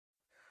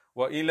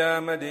وإلى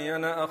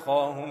مدين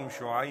أخاهم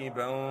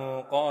شعيبا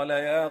قال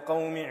يا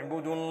قوم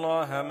اعبدوا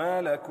الله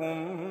ما لكم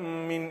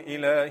من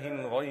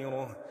إله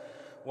غيره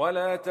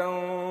ولا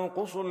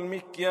تنقصوا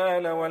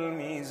المكيال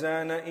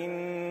والميزان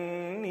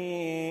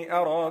إني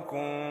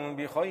أراكم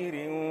بخير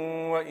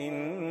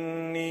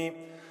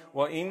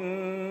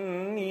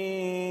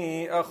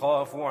وإني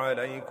أخاف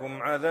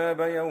عليكم عذاب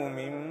يوم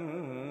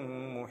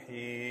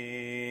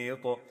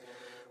محيط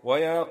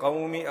ويا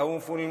قوم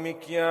أوفوا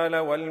المكيال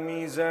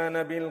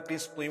والميزان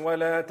بالقسط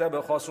ولا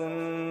تبخسوا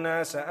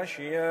الناس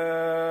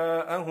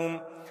أشياءهم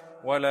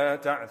ولا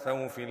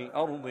تعثوا في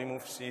الأرض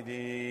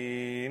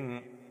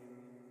مفسدين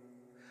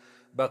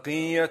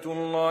بقية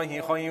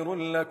الله خير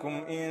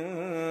لكم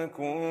إن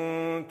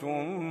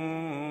كنتم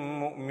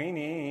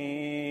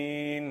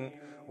مؤمنين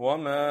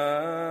وما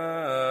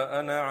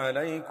أنا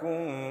عليكم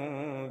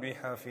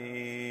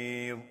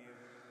بحفيظ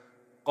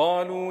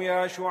قالوا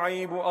يا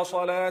شعيب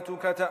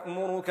أصلاتك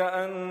تأمرك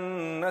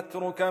أن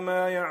نترك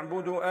ما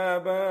يعبد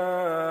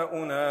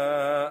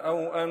آباؤنا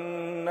أو أن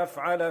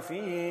نفعل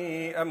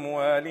في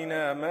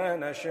أموالنا ما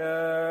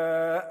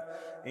نشاء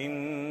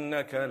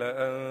إنك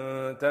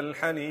لأنت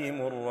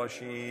الحليم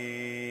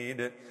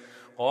الرشيد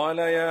قال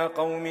يا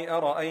قوم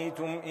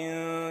أرأيتم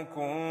إن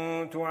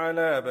كنت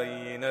على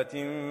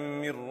بينة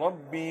من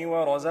ربي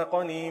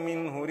ورزقني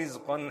منه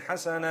رزقا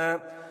حسنا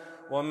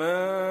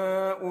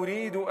وما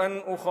أريد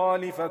أن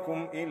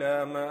أخالفكم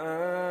إلى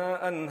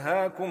ما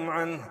أنهاكم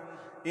عنه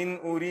إن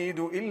أريد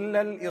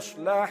إلا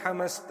الإصلاح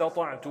ما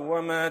استطعت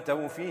وما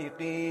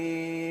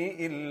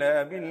توفيقي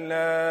إلا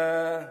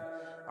بالله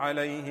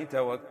عليه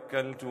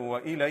توكلت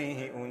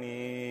وإليه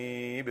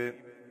أنيب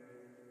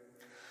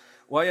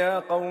ويا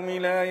قوم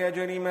لا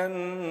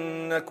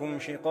يجرمنكم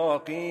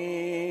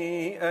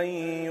شقاقي أن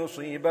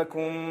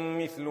يصيبكم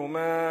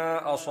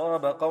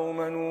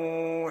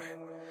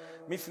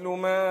مثل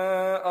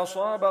ما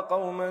أصاب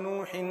قوم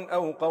نوح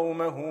أو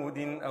قوم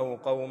هود أو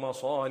قوم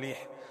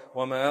صالح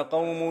وما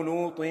قوم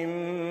لوط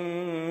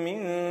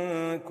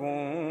منكم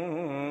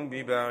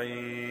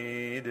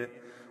ببعيد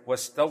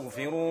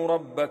واستغفروا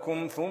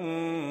ربكم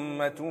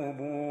ثم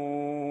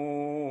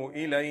توبوا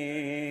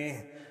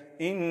إليه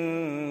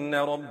إن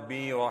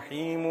ربي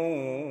رحيم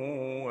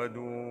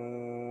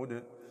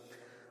ودود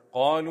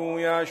قالوا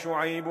يا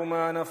شعيب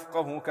ما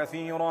نفقه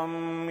كثيرا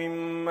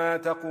مما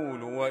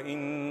تقول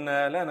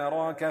وإنا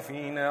لنراك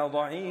فينا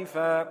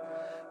ضعيفا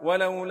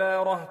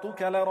ولولا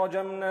رهطك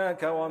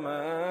لرجمناك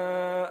وما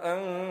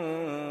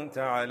أنت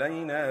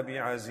علينا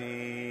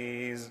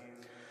بعزيز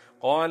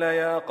قال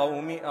يا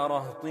قوم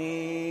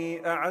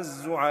أرهطي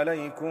أعز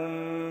عليكم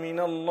من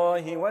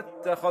الله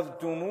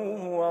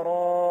واتخذتموه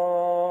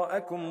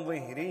وراءكم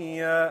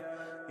ظهريا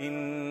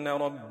إن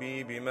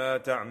ربي بما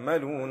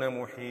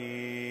تعملون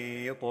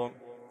محيط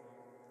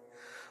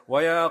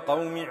ويا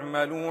قوم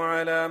اعملوا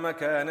على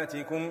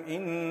مكانتكم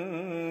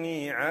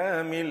إني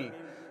عامل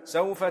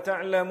سوف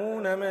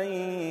تعلمون من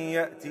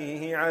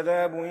يأتيه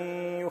عذاب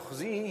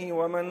يخزيه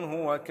ومن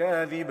هو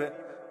كاذب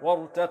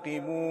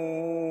وارتقبوا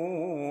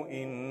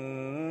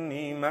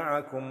إني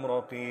معكم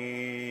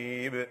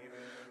رقيب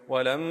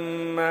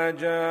ولما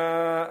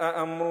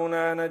جاء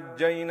أمرنا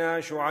نجينا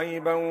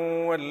شعيبا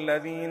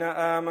والذين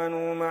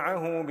آمنوا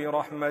معه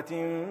برحمة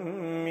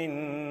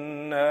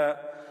منا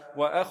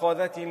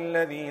وأخذت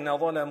الذين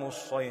ظلموا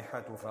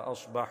الصيحة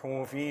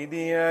فأصبحوا في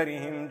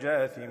ديارهم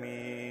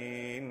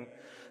جاثمين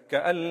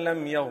كأن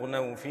لم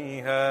يغنوا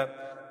فيها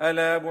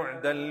ألا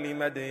بعدا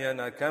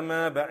لمدين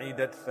كما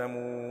بعدت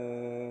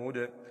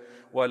ثمود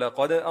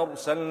ولقد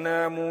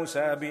أرسلنا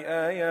موسى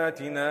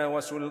بآياتنا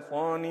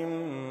وسلطان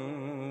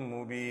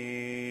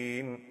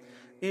مبين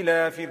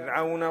إلى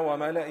فرعون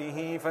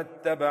وملئه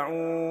فاتبعوا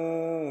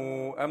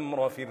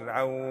أمر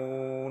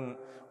فرعون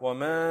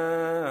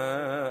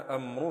وما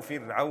أمر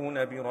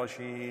فرعون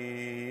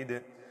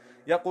برشيد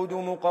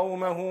يقدم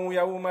قومه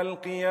يوم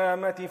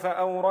القيامة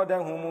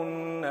فأوردهم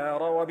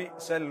النار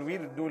وبئس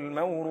الورد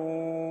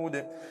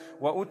المورود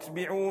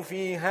وأتبعوا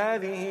في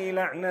هذه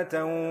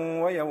لعنة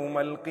ويوم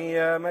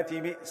القيامة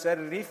بئس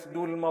الرفد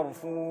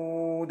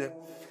المرفود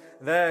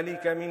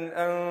ذلك من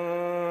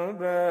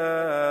أنباء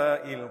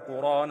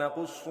القرى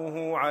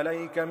نقصه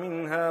عليك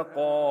منها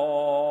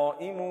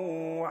قائم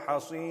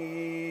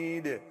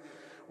وحصيد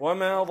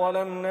وما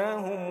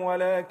ظلمناهم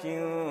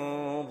ولكن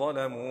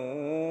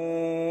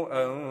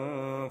ظلموا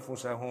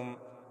أنفسهم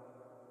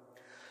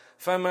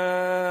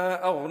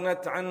فما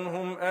أغنت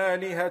عنهم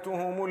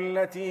آلهتهم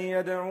التي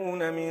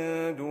يدعون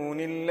من دون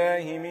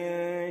الله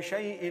من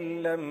شيء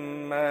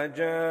لما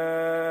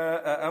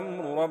جاء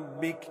أمر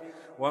ربك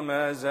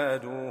وما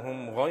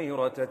زادوهم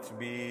غير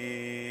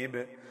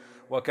تتبيب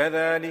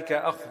وكذلك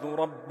أخذ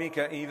ربك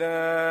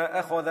إذا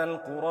أخذ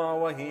القرى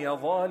وهي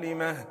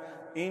ظالمة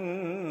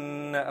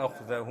إن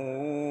أخذه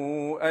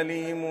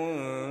أليم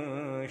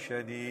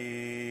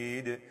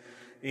شديد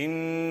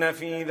إن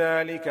في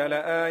ذلك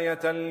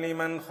لآية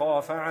لمن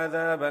خاف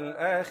عذاب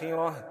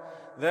الآخرة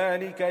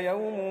ذلك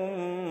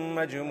يوم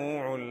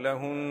مجموع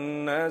له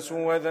الناس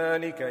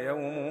وذلك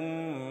يوم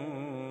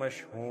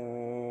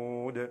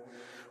مشهود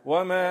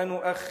وما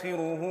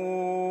نؤخره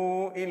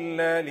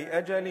إلا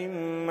لأجل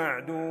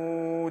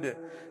معدود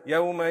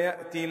يوم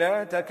يأتي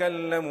لا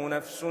تكلم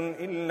نفس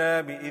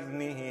إلا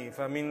بإذنه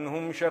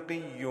فمنهم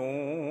شقي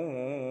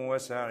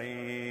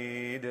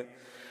وسعيد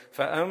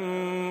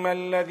فأما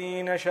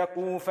الذين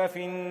شقوا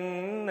ففي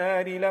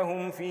النار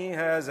لهم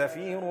فيها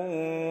زفير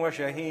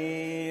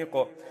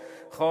وشهيق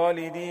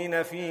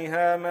خالدين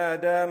فيها ما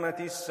دامت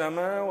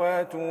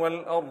السماوات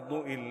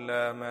والأرض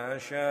إلا ما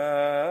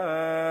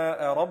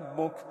شاء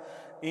ربك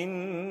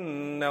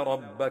إن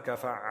ربك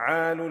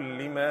فعال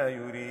لما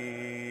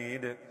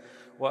يريد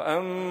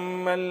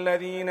وأما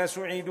الذين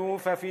سعدوا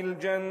ففي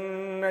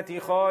الجنة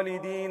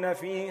خالدين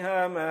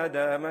فيها ما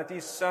دامت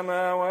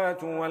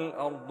السماوات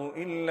والأرض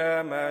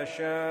إلا ما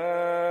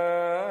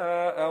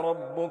شاء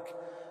ربك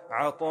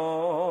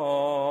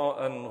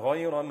عطاء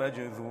غير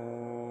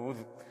مجذوذ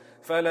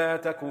فلا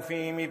تك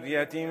في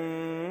مرية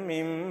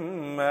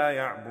مما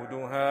يعبد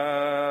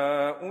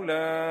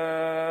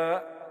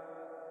هؤلاء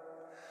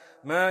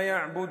ما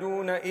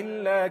يعبدون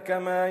إلا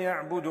كما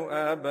يعبد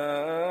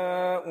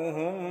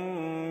آباؤهم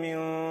من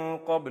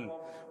قبل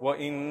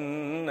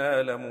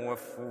وإنا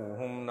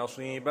لموفوهم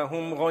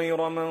نصيبهم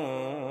غير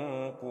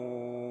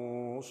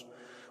منقوص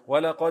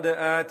ولقد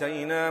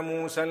آتينا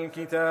موسى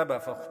الكتاب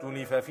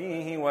فاختلف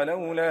فيه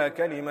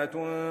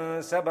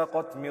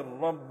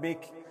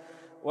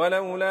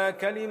ولولا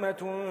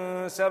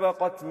كلمة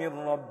سبقت من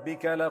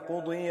ربك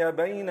لقضي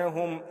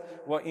بينهم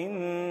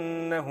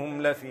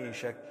وإنهم لفي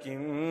شك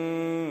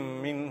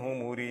منه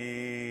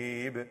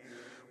مريب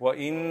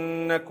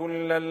وإن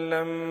كلا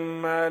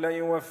لما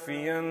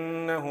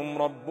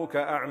ليوفينهم ربك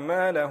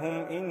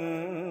أعمالهم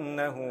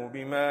إنه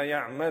بما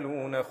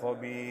يعملون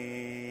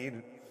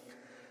خبير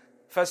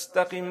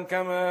فاستقم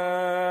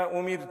كما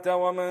أمرت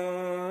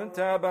ومن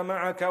تاب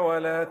معك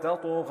ولا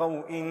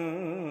تطغوا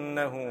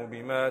إنه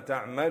بما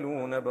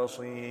تعملون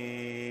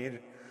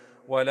بصير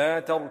ولا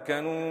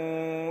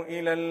تركنوا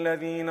إلى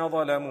الذين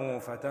ظلموا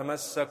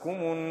فتمسكم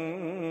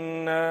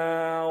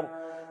النار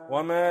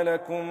وما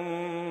لكم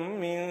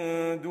من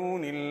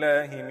دون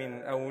الله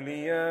من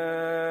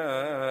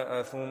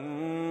أولياء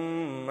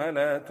ثم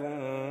لا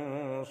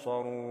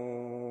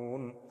تنصرون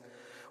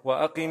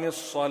وأقم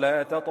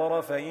الصلاة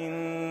طرفي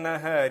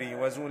النهار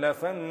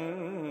وزلفا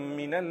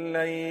من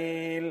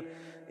الليل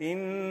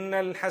إن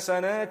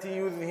الحسنات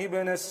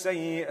يذهبن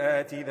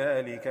السيئات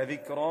ذلك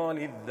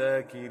ذكرى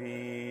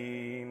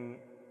للذاكرين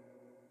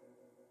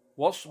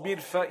واصبر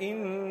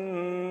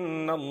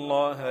فإن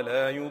الله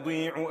لا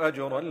يضيع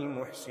أجر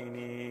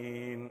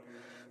المحسنين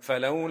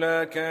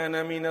فلولا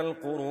كان من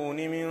القرون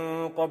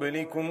من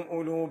قبلكم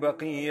أولو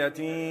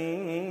بقية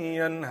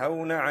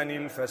ينهون عن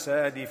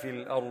الفساد في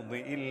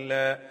الأرض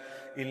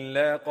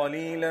إلا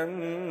قليلا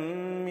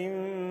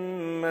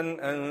ممن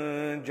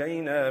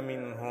أنجينا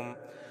منهم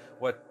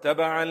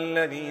واتبع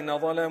الذين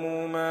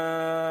ظلموا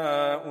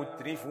ما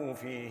أترفوا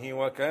فيه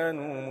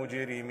وكانوا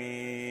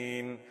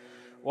مجرمين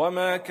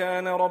وما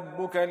كان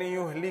ربك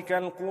ليهلك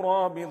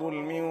القرى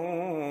بظلم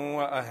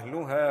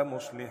وأهلها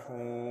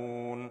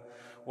مصلحون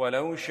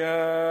ولو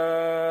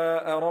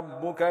شاء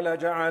ربك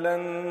لجعل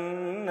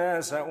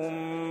الناس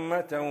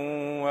أمة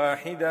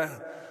واحدة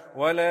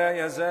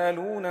ولا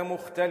يزالون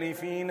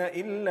مختلفين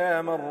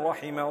إلا من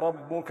رحم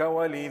ربك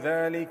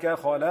ولذلك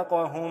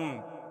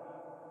خلقهم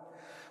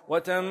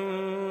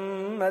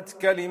وتمت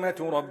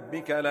كلمة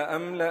ربك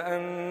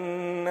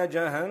لأملأن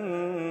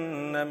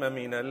جهنم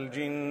من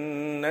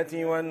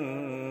الجنة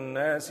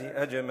والناس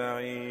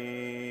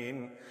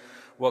أجمعين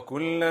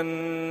وكلا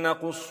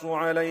نقص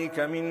عليك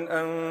من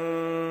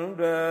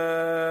أنباء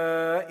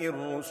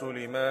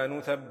الرسل ما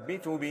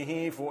نثبت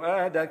به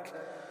فؤادك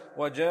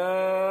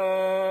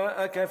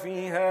وجاءك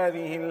في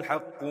هذه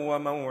الحق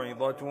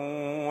وموعظة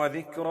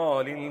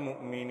وذكرى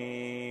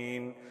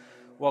للمؤمنين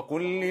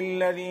وقل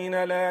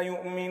للذين لا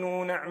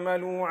يؤمنون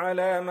اعملوا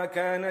على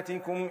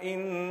مكانتكم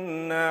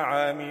إنا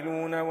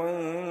عاملون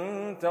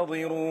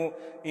وانتظروا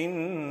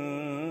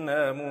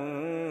إنا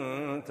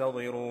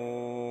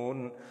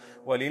منتظرون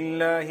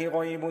ولله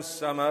غيب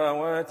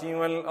السماوات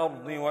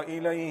والأرض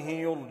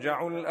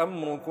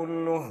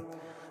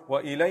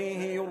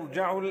وإليه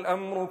يرجع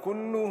الأمر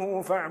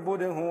كله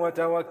فاعبده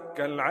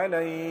وتوكل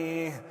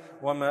عليه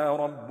وما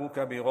ربك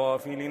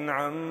بغافل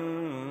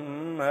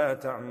عما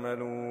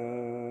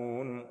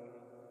تعملون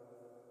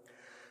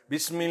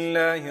بسم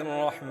الله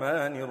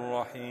الرحمن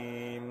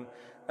الرحيم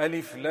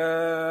ألف لام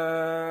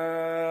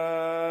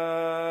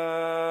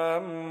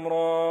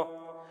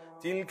را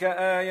تلك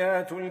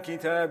آيات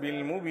الكتاب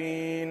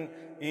المبين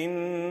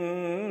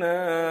إنا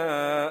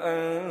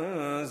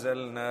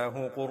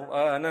أنزلناه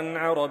قرآنا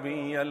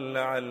عربيا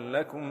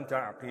لعلكم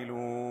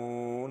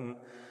تعقلون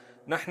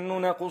نحن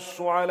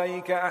نقص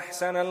عليك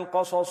أحسن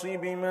القصص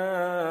بما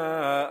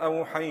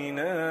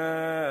أوحينا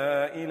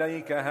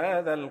إليك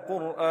هذا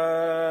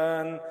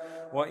القرآن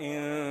وإن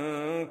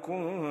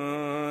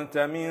كنت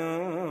من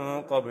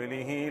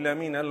قبله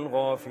لمن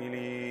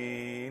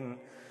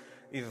الغافلين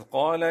إذ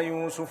قال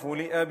يوسف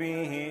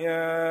لأبيه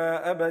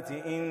يا أبت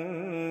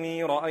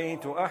إني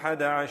رأيت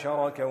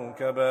 11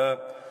 كوكبا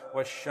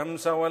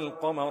والشمس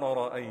والقمر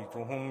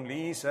رأيتهم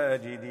لي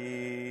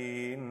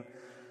ساجدين.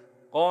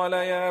 قال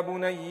يا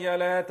بني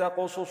لا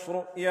تقصص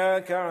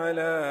رؤياك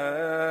على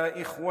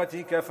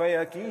إخوتك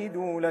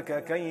فيكيدوا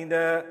لك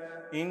كيدا،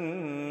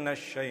 إن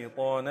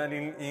الشيطان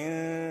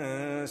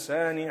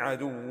للإنسان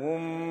عدو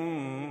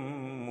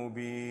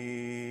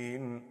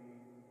مبين.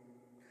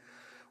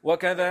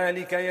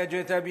 وكذلك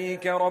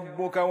يجتبيك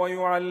ربك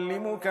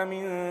ويعلمك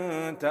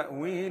من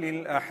تأويل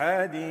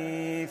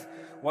الأحاديث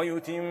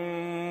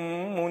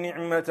ويتم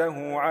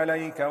نعمته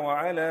عليك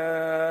وعلى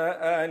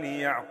آل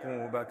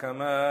يعقوب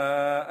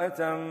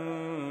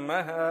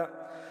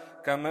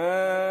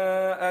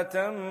كما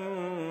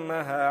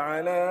أتمها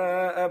على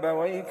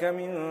أبويك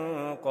من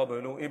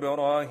قبل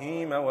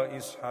إبراهيم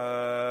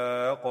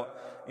وإسحاق،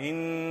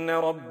 إن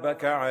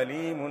ربك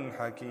عليم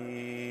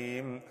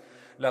حكيم.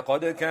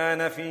 لقد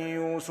كان في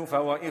يوسف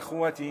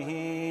وإخوته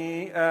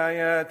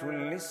آيات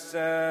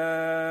للسائلين،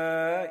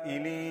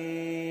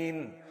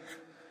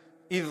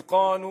 إذ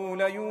قالوا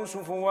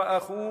ليوسف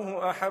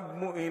وأخوه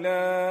أحب إلى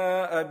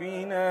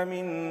أبينا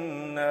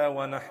منا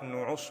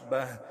ونحن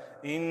عصبة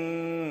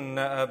إن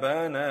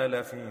أبانا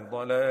لفي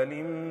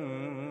ضلال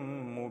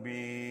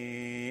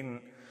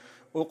مبين.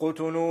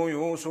 اقتلوا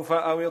يوسف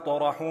أو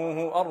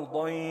اطرحوه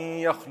أرضا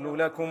يخل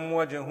لكم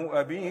وجه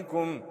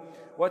أبيكم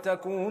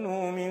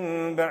وتكونوا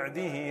من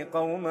بعده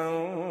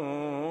قوما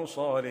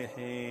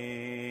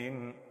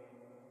صالحين.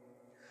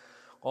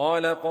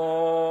 قال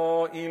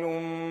قائل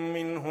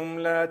منهم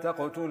لا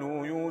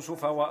تقتلوا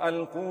يوسف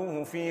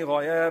وألقوه في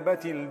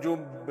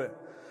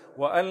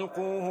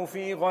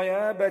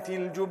غيابة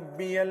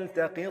الجب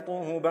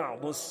يلتقطه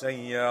بعض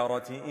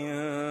السيارة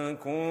إن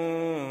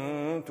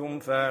كنتم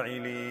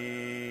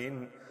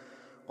فاعلين.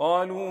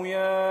 قالوا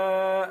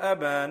يا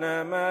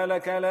أبانا ما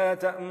لك لا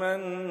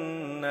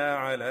تأمنا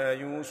على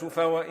يوسف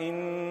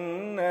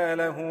وإنا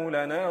له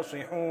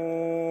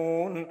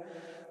لناصحون،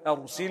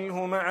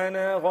 أرسله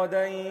معنا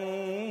غدا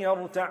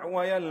يرتع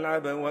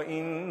ويلعب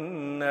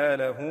وإنا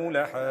له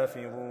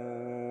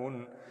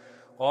لحافظون.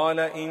 قال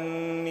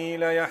إني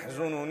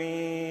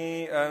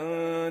ليحزنني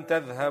أن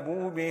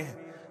تذهبوا به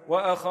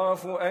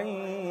وأخاف أن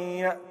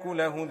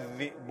يأكله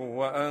الذئب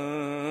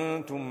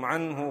وأنتم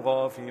عنه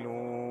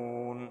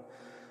غافلون.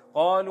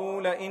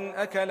 قالوا لئن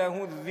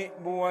أكله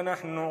الذئب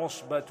ونحن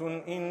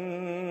عصبة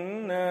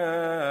إنا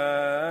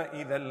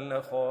إذا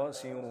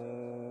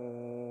لخاسرون.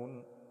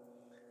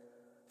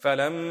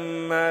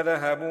 فلما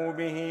ذهبوا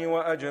به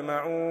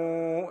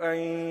وأجمعوا أن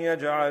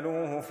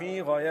يجعلوه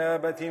في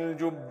غيابة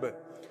الجب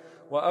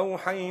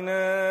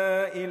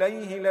وأوحينا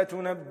إليه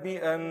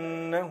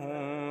لتنبئنهم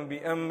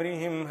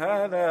بأمرهم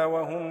هذا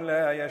وهم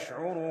لا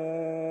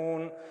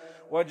يشعرون.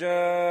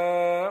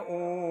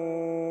 وجاءوا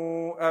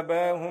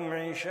أباهم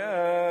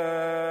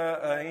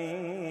عشاء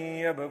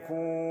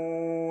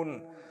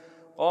يبكون.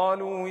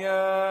 قالوا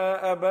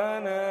يا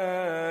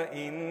أبانا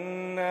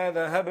إنا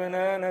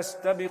ذهبنا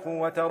نستبق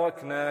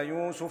وتركنا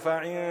يوسف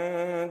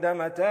عند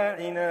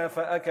متاعنا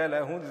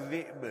فأكله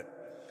الذئب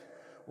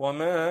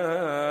وما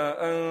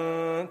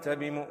أنت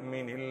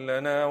بمؤمن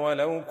لنا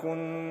ولو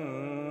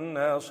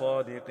كنا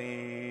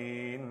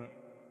صادقين.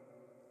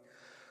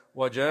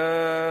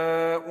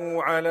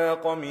 وجاءوا على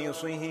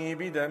قميصه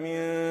بدم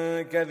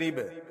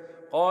كذب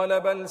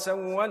قال بل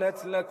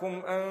سولت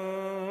لكم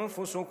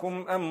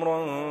أنفسكم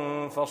أمرا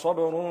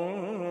فصبر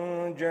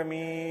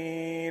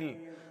جميل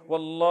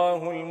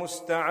والله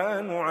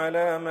المستعان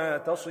على ما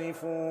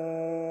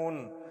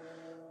تصفون.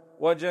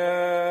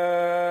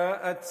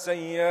 وجاءت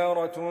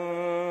سيارة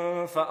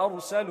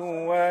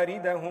فأرسلوا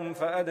واردهم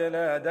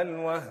فأدلى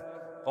دلوه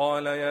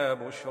قال يا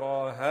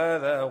بشرى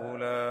هذا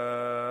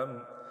غلام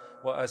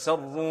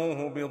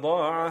وأسروه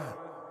بضاعة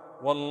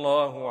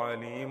والله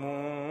عليم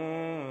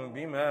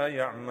بما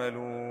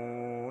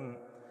يعملون.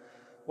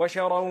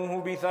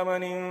 وشروه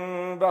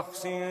بثمن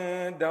بخس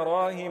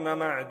دراهم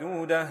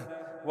معدودة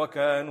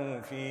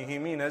وكانوا فيه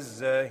من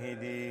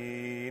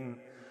الزاهدين.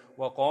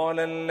 وقال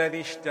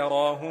الذي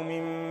اشتراه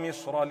من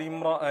مصر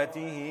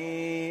لامرأته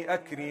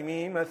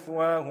أكرمي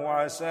مثواه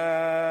عسى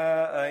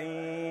أن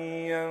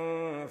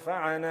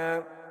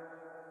ينفعنا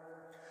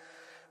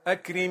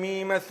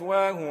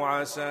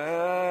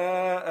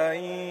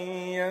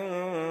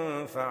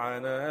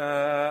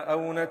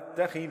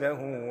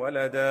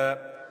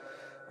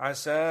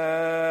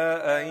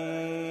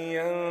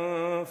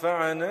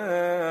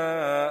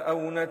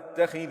أو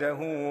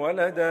نتخذه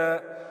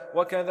ولدا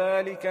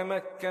وكذلك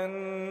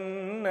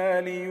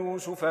مكنا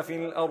ليوسف في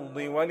الأرض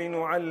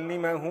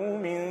ولنعلمه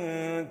من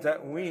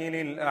تأويل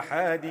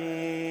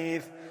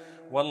الأحاديث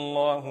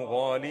والله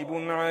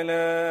غالب على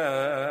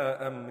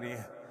أمره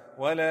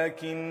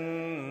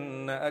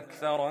ولكن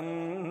أكثر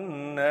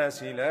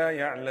الناس لا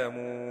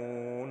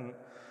يعلمون.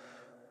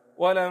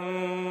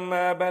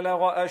 ولما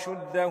بلغ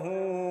أشده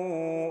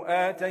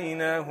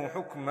آتيناه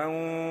حكما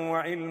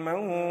وعلما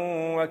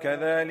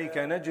وكذلك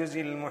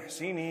نجزي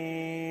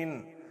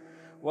المحسنين.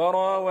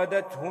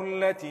 وراودته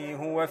التي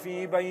هو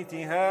في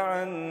بيتها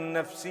عن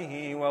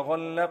نفسه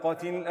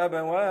وغلقت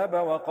الأبواب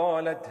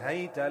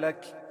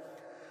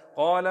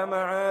قال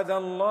معاذ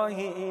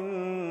الله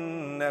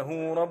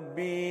إنه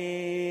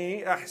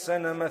ربي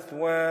أحسن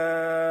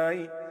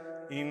مثواي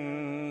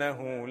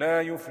إنه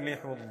لا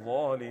يفلح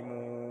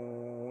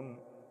الظالمون.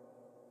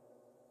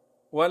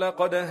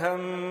 ولقد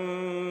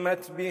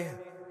همت به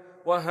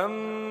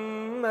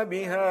وهم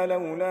بها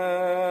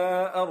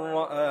لولا أن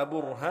رأى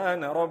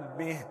برهان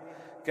ربه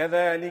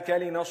كذلك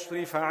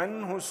لنصرف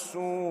عنه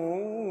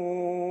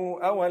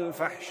السوء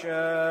والفحشاء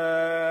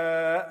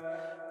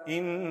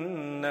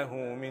إنه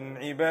من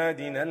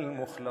عبادنا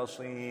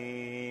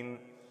المخلصين.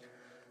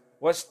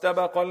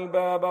 واستبق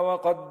الباب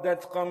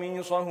وقدت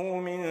قميصه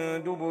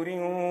من دبر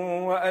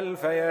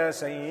وألف يا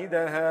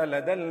سيدها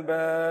لدى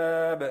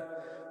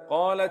الباب.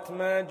 قالت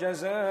ما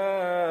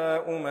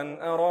جزاء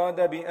من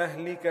أراد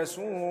بأهلك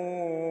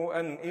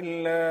سوءا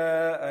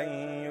إلا أن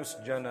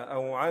يسجن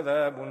أو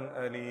عذاب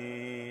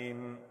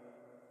أليم.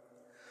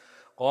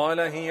 قال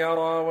هي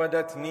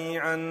راودتني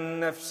عن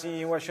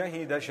نفسي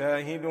وشهد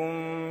شاهد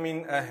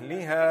من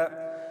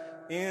أهلها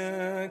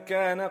إن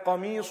كان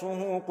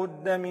قميصه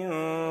قد من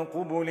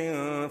قبل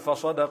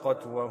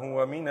فصدقت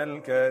وهو من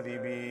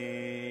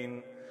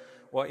الكاذبين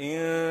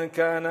وإن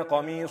كان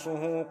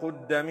قميصه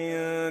قد من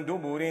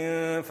دبر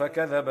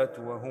فكذبت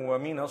وهو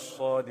من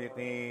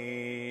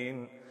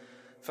الصادقين.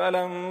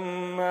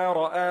 فلما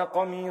رأى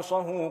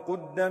قميصه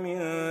قد من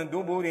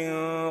دبر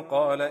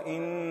قال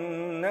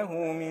إنه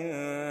من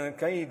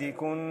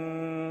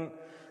كيدكن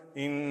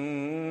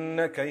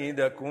إن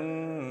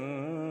كيدكن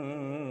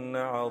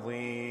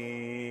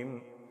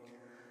عظيم.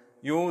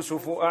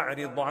 يوسف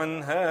أعرض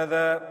عن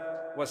هذا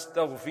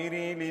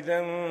واستغفري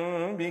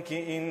لذنبك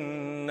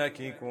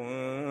إنك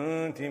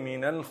كنت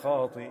من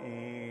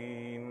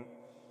الخاطئين.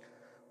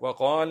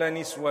 وقال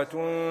نسوة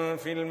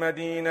في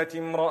المدينة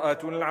امرأة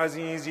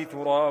العزيز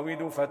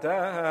تراود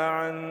فتاها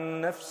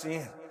عن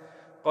نفسه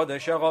قد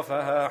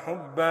شغفها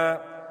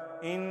حبا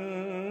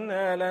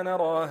إنا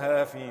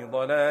لنراها في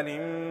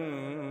ضلال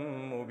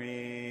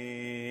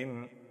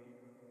مبين.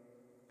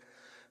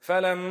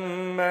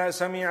 فلما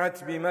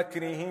سمعت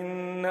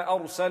بمكرهن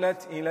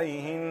أرسلت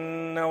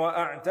إليهن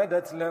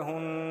وأعتدت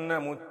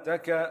لهن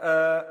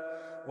متكئا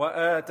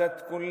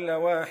وآتت كل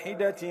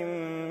واحدة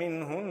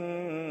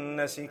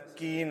منهن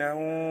سكينا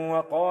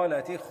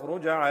وقالت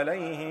اخرج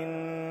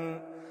عليهن.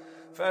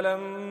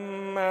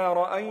 فلما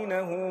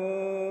رأينه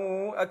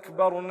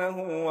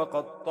أكبرنه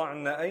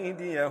وقطعن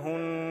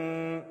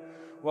أيديهن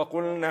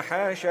وقلن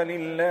حاش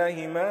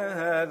لله ما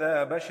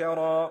هذا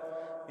بشرا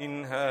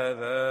إن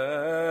هذا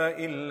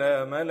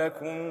إلا ملك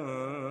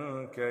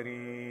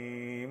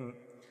كريم.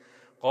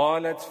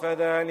 قالت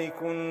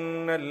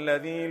فذلكن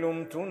الذي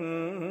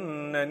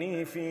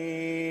لمتنني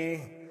فيه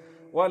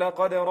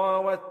ولقد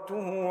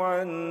راودته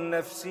عن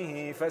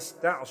نفسه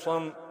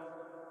فاستعصم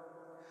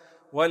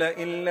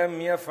ولئن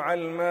لم يفعل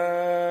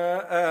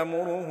ما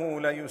آمره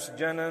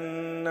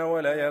ليسجنن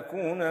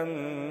وليكونن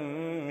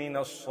من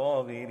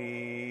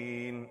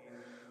الصاغرين.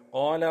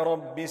 قال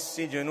رب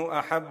السجن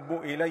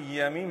أحب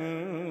إلي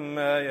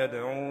مما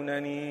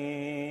يدعونني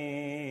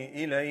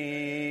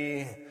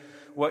إليه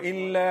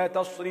وإلا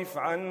تصرف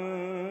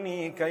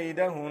عني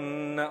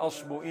كيدهن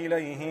أصب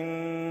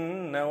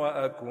إليهن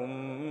وأكن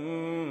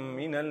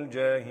من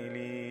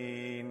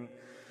الجاهلين.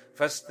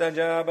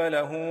 فاستجاب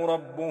له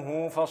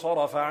ربه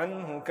فصرف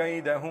عنه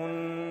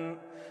كيدهن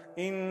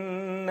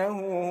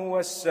إنه هو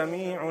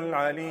السميع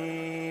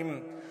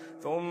العليم.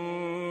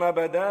 ثم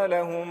بدا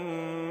لهم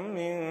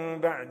من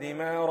بعد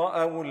ما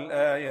رأوا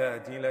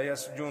الآيات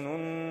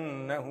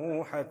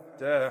ليسجننه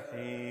حتى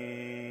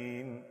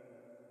حين.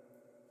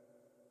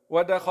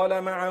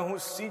 ودخل معه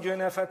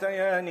السجن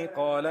فتيان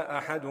قال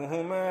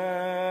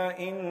أحدهما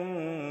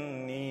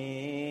إني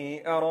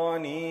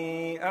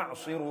أراني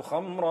أعصر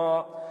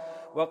خمرا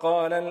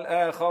وقال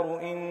الآخر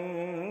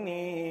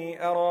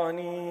إني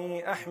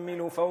أراني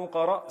أحمل فوق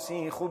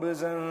رأسي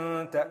خبزا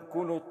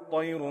تأكل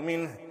الطير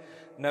منه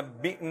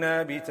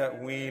نبئنا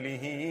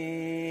بتأويله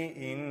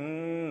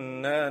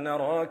إنا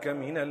نراك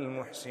من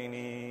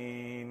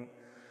المحسنين.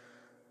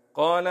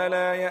 قال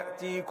لا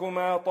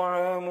يأتيكما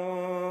طعام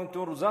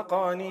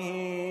ترزقانه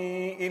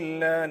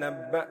إلا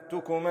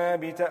نبأتكما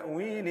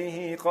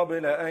بتأويله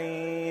قبل أن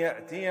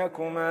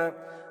يأتيكما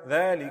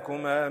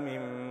ذلكما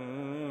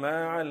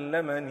مما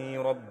علمني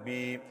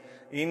ربي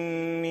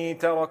إني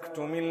تركت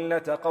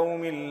ملة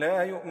قوم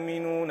لا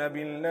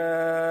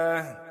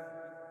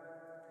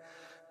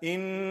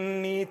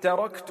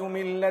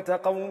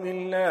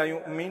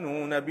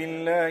يؤمنون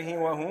بالله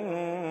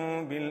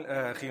وهم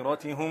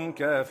بالآخرة هم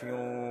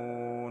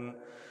كافرون.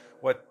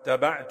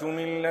 واتبعت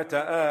ملة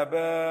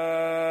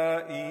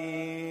آبائي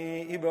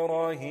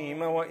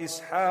إبراهيم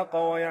وإسحاق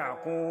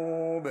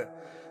ويعقوب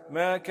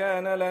ما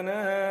كان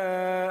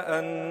لنا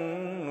أن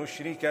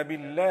نشرك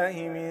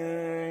بالله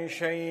من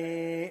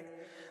شيء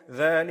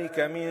ذلك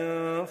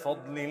من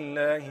فضل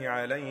الله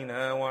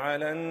علينا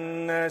وعلى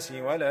الناس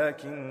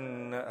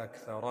ولكن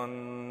أكثر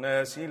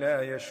الناس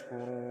لا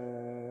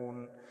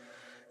يشكرون.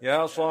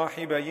 يا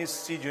صاحبي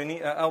السجن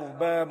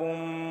أأرباب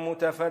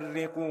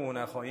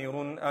متفرقون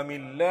خير أم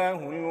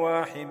الله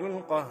الواحد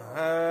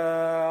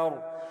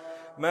القهار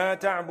ما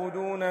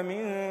تعبدون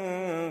من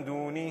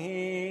دونه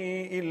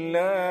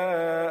إلا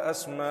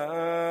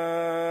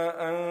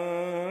أسماء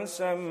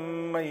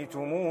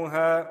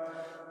سميتموها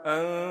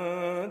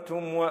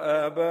أنتم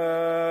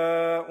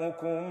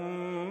وآباؤكم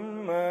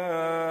ما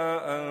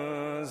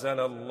أنزل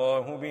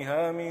الله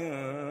بها من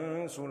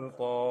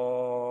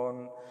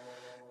سلطان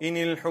إن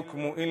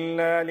الحكم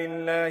إلا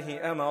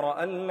لله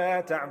أمر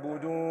ألا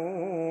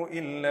تعبدوا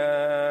إلا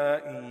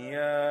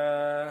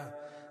إياه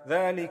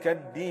ذلك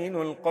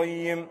الدين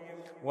القيم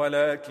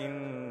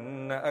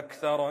ولكن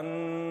أكثر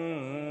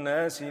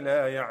الناس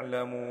لا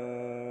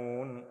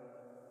يعلمون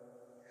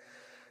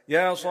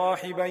يا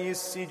صاحبي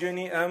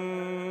السجن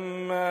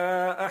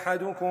أما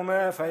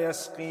أحدكما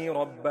فيسقي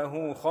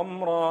ربه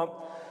خمرا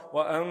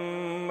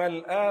وأما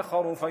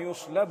الآخر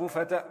فيصلب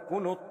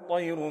فتأكل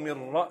الطير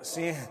من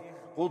رأسه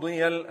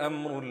قضي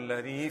الأمر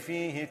الذي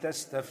فيه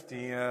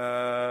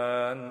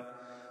تستفتيان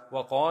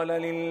وقال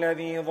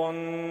للذي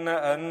ظن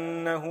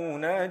أنه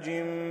ناج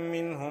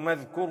منهما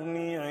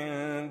اذكرني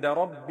عند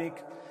ربك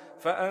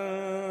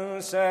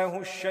فأنساه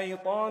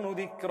الشيطان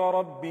ذكر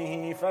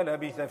ربه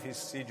فلبث في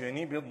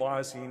السجن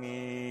بضع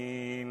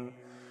سنين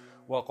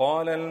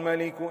وقال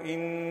الملك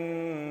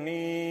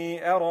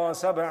إني أرى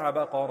 7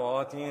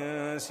 بقرات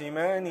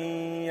سمان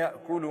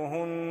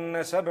يأكلهن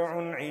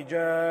 7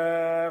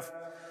 عجاف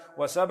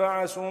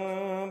و7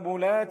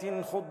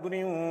 سنبلات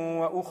خضر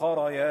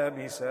وأخر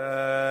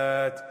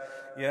يابسات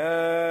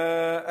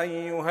يا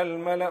أيها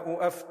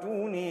الملأ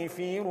أفتوني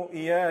في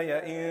رؤياي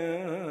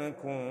إن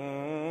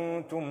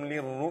كنتم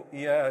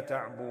للرؤيا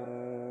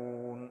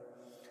تعبرون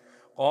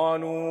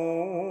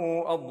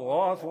قالوا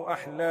أضغاث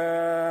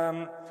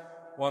أحلام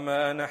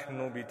وما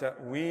نحن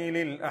بتأويل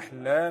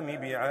الأحلام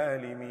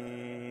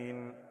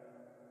بعالمين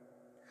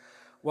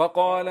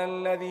وقال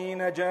الذي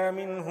نجا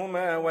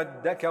منهما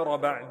وادكر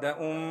بعد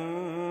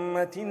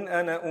أمة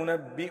أنا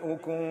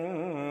أنبئكم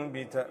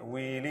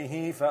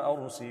بتأويله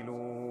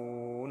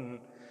فأرسلون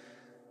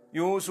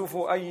يوسف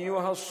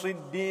أيها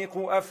الصديق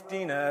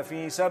أفتنا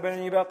في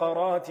 7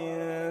 بقرات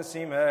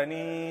سمان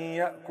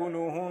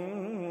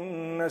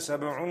يأكلهن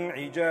 7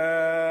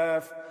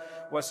 عجاف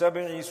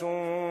و7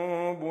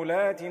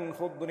 سنبلات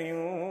خضر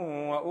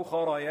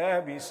وأخر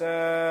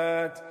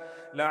يابسات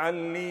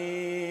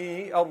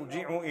لعلي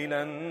أرجع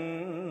إلى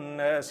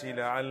الناس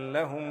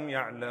لعلهم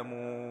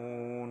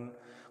يعلمون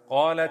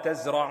قال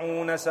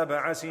تزرعون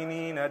 7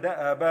 سنين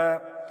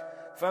دأبا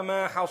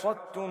فما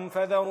حصدتم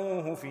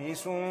فذروه في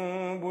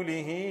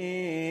سنبله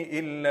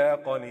إلا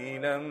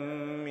قليلا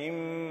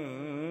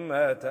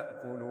مما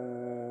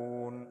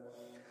تأكلون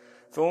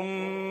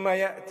ثم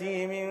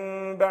يأتي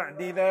من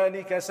بعد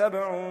ذلك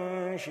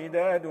 7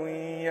 شداد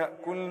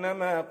يأكلن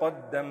ما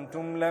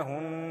قدمتم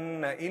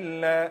لهن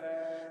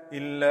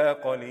إلا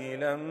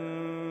قليلا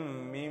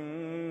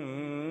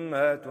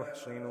مما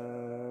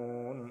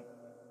تحصنون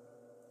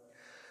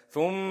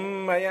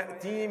ثم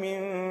يأتي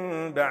من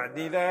بعد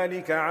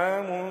ذلك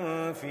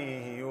عام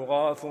فيه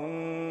يغاث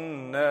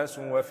الناس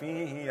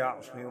وفيه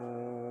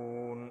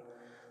يعصرون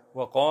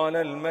وقال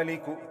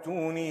الملك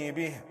ائتوني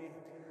به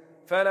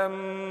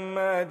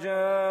فلما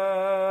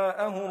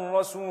جاءه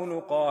الرسول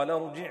قال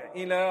ارجع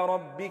إلى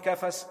ربك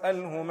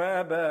فاسأله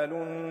ما بال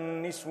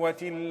النسوة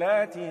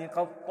اللاتي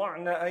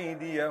قطعن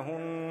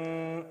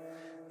أيديهن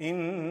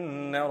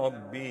إن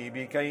ربي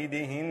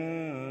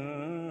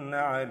بكيدهن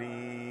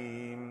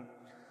عليم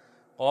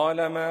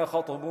قال ما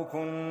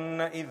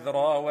خطبكن إذ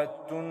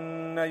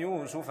راوتن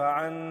يوسف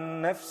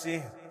عن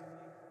نفسه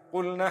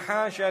قلن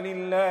حاش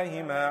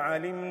لله ما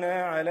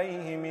علمنا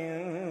عليه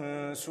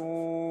من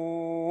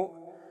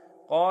سوء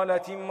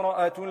قالت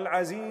امرأة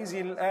العزيز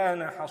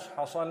الآن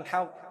حصحص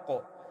الحق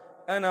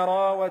أنا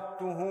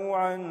راودته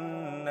عن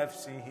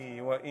نفسه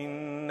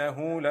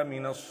وإنه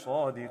لمن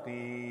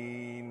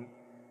الصادقين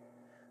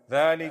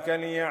ذلك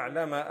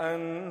ليعلم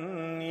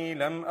أني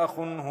لم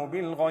أخنه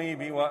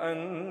بالغيب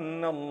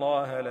وأن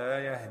الله لا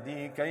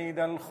يهدي كيد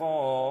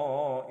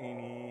الخائنين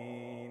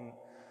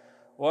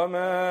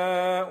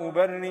وما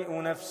أبرئ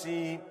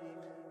نفسي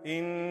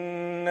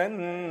إن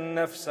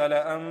النفس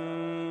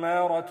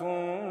لأمارة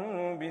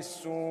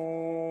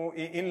بالسوء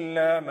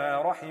إلا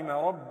ما رحم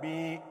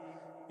ربي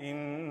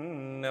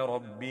إن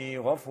ربي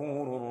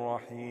غفور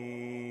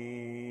رحيم